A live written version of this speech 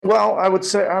Well, I would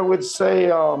say,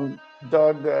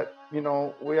 Doug, that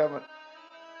we haven't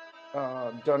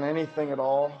done anything at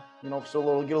all.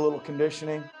 So get a little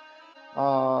conditioning.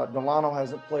 Delano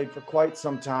hasn't played for quite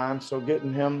some time, so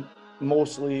getting him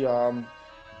mostly, back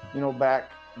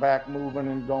moving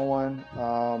and going.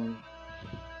 I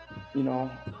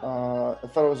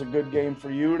thought it was a good game for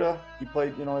Yuta. He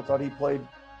played. I thought he played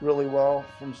really well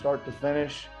from start to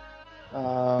finish.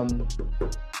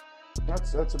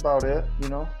 That's about it.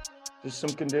 Just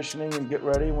some conditioning and get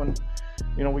ready when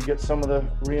we get some of the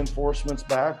reinforcements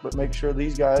back, but make sure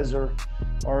these guys are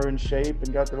in shape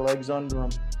and got their legs under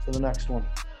them for the next one.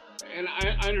 And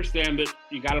I understand that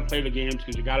you got to play the games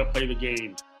because you got to play the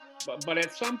game, but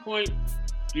at some point,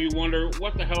 do you wonder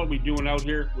what the hell are we doing out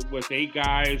here with 8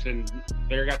 guys and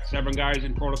they got 7 guys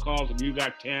in protocols and you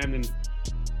got 10, and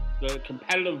the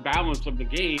competitive balance of the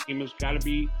game has got to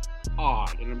be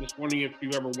odd. And I'm just wondering if you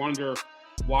ever wonder,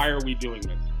 why are we doing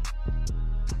this?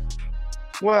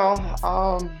 Well,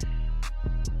 I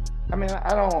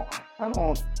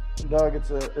don't, Doug.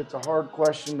 It's a hard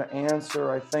question to answer.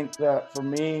 I think that for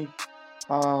me,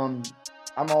 I'm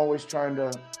always trying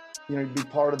to, be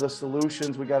part of the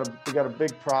solutions. We got a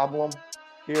big problem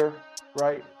here,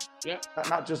 right? Yeah.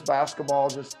 Not just basketball,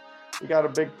 just we got a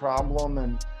big problem,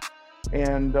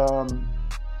 and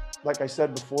like I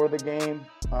said before the game,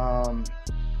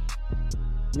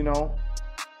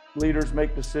 leaders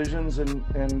make decisions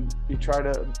and you try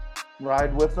to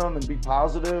ride with them and be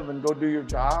positive and go do your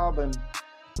job, and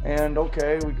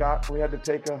okay, we had to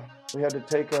take a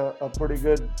pretty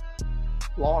good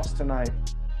loss tonight.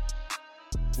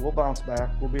 We'll bounce back.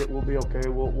 We'll be okay.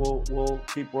 We'll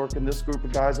keep working. This group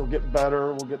of guys will get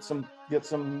better. We'll get some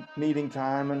meeting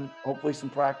time and hopefully some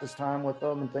practice time with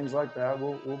them and things like that.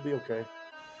 We'll be okay.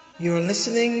 You're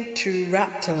listening to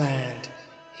Raptorland.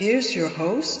 Here's your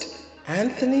host,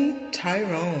 Anthony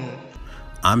Tyrone.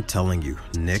 I'm telling you,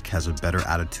 Nick has a better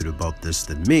attitude about this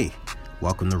than me.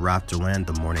 Welcome to Raptorland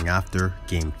the morning after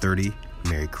Game 30.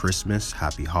 Merry Christmas,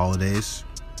 Happy Holidays.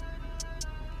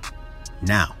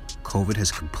 Now, COVID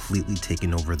has completely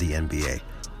taken over the NBA.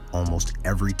 Almost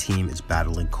every team is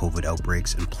battling COVID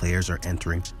outbreaks and players are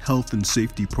entering health and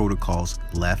safety protocols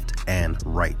left and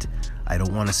right. I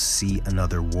don't want to see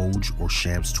another Woj or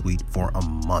Shams tweet for a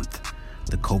month.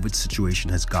 The COVID situation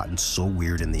has gotten so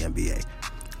weird in the NBA.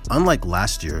 Unlike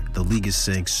last year, the league is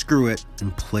saying screw it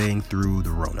and playing through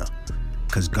the Rona,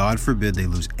 because God forbid they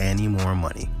lose any more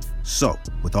money. So,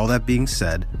 with all that being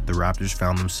said, the Raptors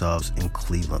found themselves in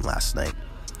Cleveland last night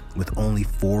with only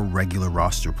 4 regular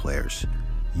roster players.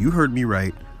 You heard me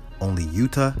right, only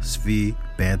Yuta, Svi,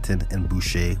 Banton, and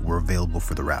Boucher were available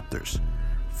for the Raptors.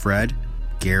 Fred,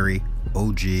 Gary,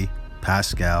 OG,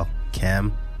 Pascal,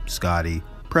 Cam, Scotty,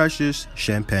 Precious,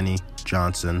 Champagny,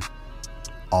 Johnson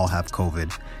all have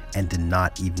COVID and did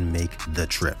not even make the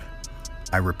trip.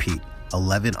 I repeat,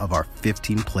 11 of our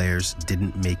 15 players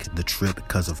didn't make the trip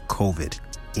because of COVID.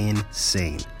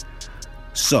 Insane.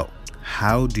 So,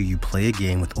 how do you play a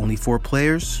game with only 4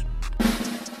 players?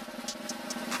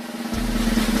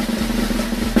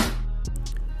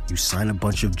 You sign a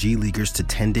bunch of G-Leaguers to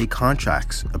 10-day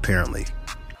contracts, apparently.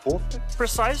 Forfeit?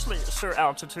 Precisely, Sir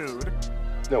Altitude.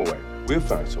 No way. We'll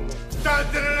find someone. Dun,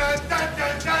 dun, dun, dun,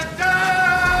 dun, dun,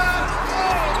 dun!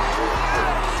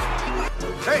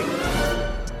 Hey!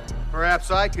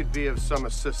 Perhaps I could be of some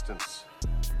assistance.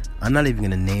 I'm not even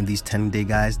going to name these 10-day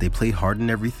guys. They play hard and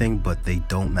everything, but they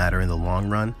don't matter in the long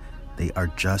run. They are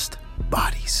just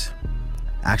bodies.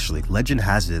 Actually, legend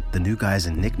has it, the new guys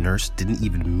and Nick Nurse didn't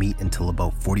even meet until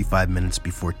about 45 minutes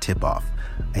before tip-off.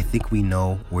 I think we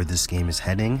know where this game is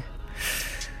heading.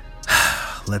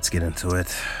 Let's get into it.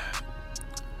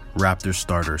 Raptors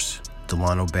starters: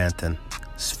 Delano Banton,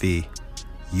 Svi,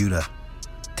 Yuta,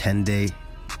 10-day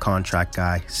contract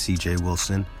guy CJ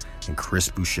Wilson, and Chris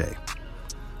Boucher.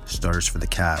 Starters for the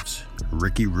Cavs: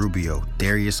 Ricky Rubio,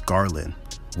 Darius Garland,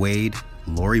 Wade,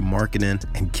 Lauri Markkanen,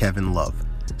 and Kevin Love.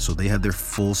 So they have their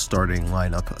full starting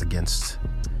lineup against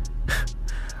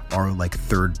our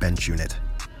third bench unit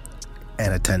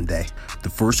and a 10-day. The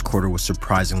first quarter was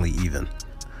surprisingly even.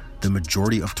 The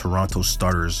majority of Toronto's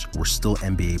starters were still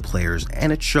NBA players,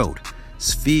 and it showed.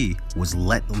 Svi was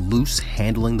let loose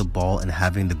handling the ball and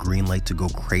having the green light to go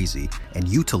crazy, and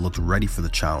Yuta looked ready for the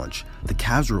challenge. The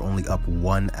Cavs were only up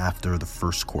 1 after the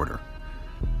first quarter.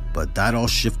 But that all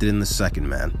shifted in the second,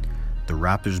 man. The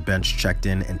Raptors bench checked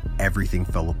in and everything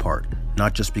fell apart.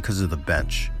 Not just because of the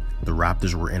bench. The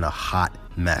Raptors were in a hot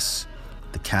mess.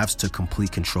 The Cavs took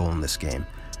complete control in this game,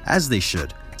 as they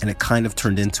should, and it kind of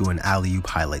turned into an alley-oop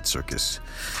highlight circus.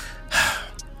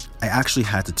 I actually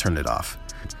had to turn it off.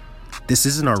 This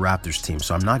isn't our Raptors team,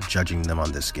 so I'm not judging them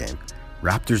on this game.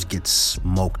 Raptors get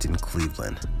smoked in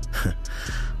Cleveland.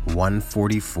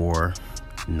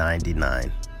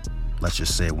 144-99. Let's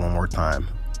just say it one more time,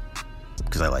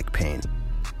 because I like pain.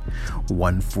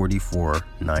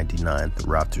 144-99. The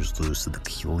Raptors lose to the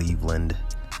Cleveland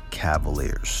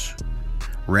Cavaliers.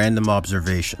 Random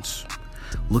observations.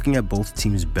 Looking at both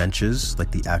teams' benches,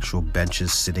 like the actual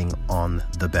benches sitting on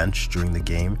the bench during the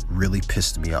game, really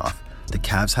pissed me off. The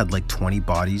Cavs had like 20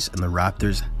 bodies, and the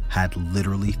Raptors had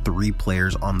literally 3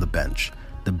 players on the bench.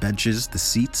 The benches, the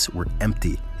seats were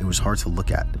empty. It was hard to look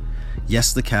at.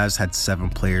 Yes, the Cavs had 7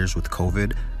 players with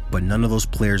COVID, but none of those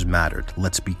players mattered.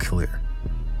 Let's be clear.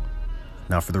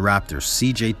 Now for the Raptors,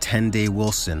 CJ 10-Day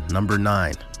Wilson, number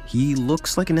 9. He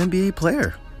looks like an NBA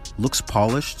player. Looks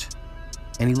polished,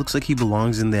 and he looks like he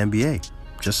belongs in the NBA.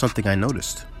 Just something I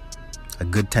noticed. A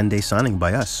good 10-day signing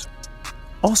by us.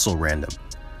 Also random.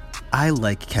 I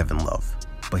like Kevin Love,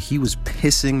 but he was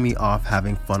pissing me off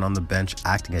having fun on the bench,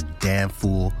 acting a damn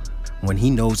fool, when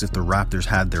he knows if the Raptors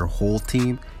had their whole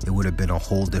team, it would have been a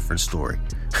whole different story.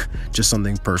 Just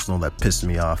something personal that pissed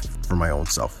me off for my own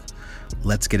self.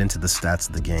 Let's get into the stats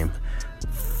of the game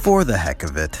for the heck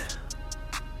of it.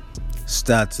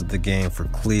 Stats of the game for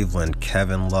Cleveland: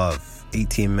 Kevin Love,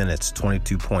 18 minutes,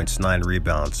 22 points, 9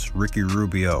 rebounds. Ricky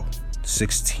Rubio,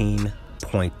 16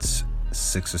 points,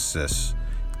 6 assists.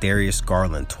 Darius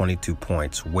Garland, 22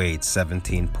 points. Wade,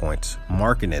 17 points.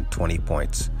 Markkanen, 20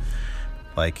 points.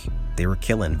 Like, they were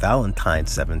killing. Valentine,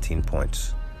 17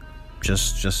 points.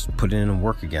 Just putting in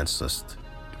work against us.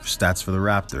 Stats for the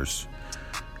Raptors: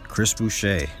 Chris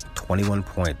Boucher, 21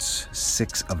 points,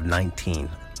 6 of 19.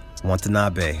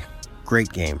 Watanabe,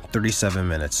 great game, 37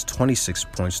 minutes, 26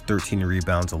 points, 13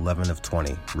 rebounds, 11 of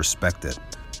 20. Respect it.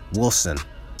 Wilson,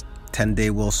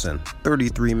 10-Day Wilson,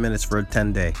 33 minutes for a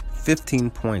 10-day, 15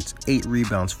 points, 8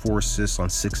 rebounds, 4 assists on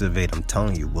 6 of 8. I'm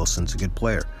telling you, Wilson's a good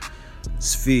player.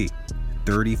 Svi,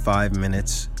 35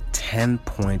 minutes, 10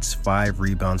 points, 5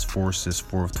 rebounds, 4 assists,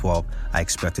 4 of 12. I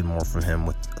expected more from him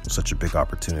with such a big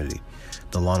opportunity.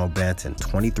 Delano Banton,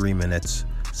 23 minutes,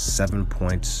 7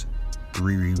 points,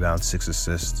 3 rebounds, 6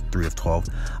 assists, 3 of 12.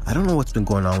 I don't know what's been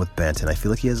going on with Banton. I feel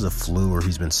like he has a flu or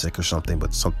he's been sick or something,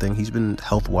 but he's been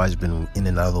health-wise been in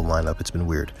and out of the lineup. It's been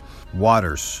weird.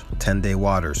 Waters, 10-Day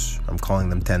Waters. I'm calling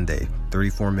them 10-Day.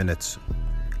 34 minutes,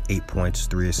 8 points,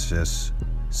 3 assists,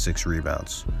 6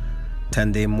 rebounds.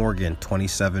 10-Day Morgan,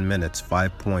 27 minutes,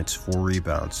 5 points, 4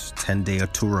 rebounds. 10-Day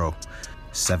Arturo,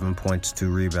 7 points, 2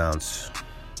 rebounds.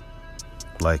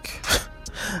 Like,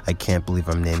 I can't believe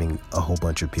I'm naming a whole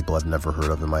bunch of people I've never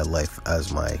heard of in my life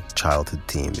as my childhood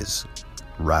team is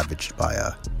ravaged by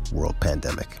a world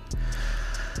pandemic.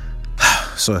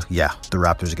 So, yeah, the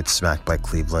Raptors get smacked by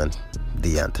Cleveland.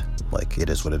 The end. Like, it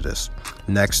is what it is.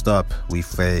 Next up, we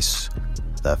face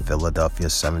the Philadelphia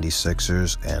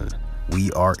 76ers, and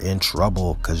we are in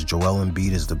trouble because Joel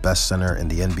Embiid is the best center in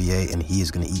the NBA, and he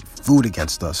is going to eat food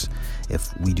against us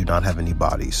if we do not have any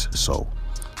bodies. So,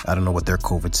 I don't know what their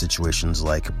COVID situation's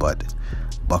like, but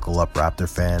buckle up, Raptor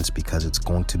fans, because it's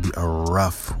going to be a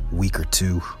rough week or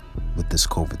two with this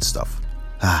COVID stuff.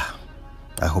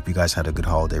 I hope you guys had a good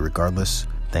holiday regardless.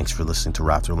 Thanks for listening to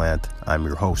Raptorland. I'm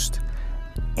your host,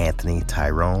 Anthony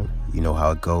Tyrone. You know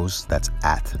how it goes. That's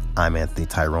at I'm Anthony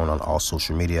Tyrone on all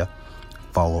social media.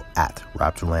 Follow at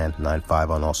Raptorland95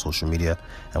 on all social media,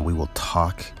 and we will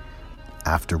talk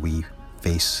after we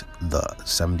face the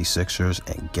 76ers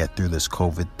and get through this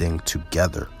COVID thing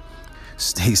together.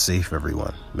 Stay safe,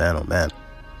 everyone. Man, oh man.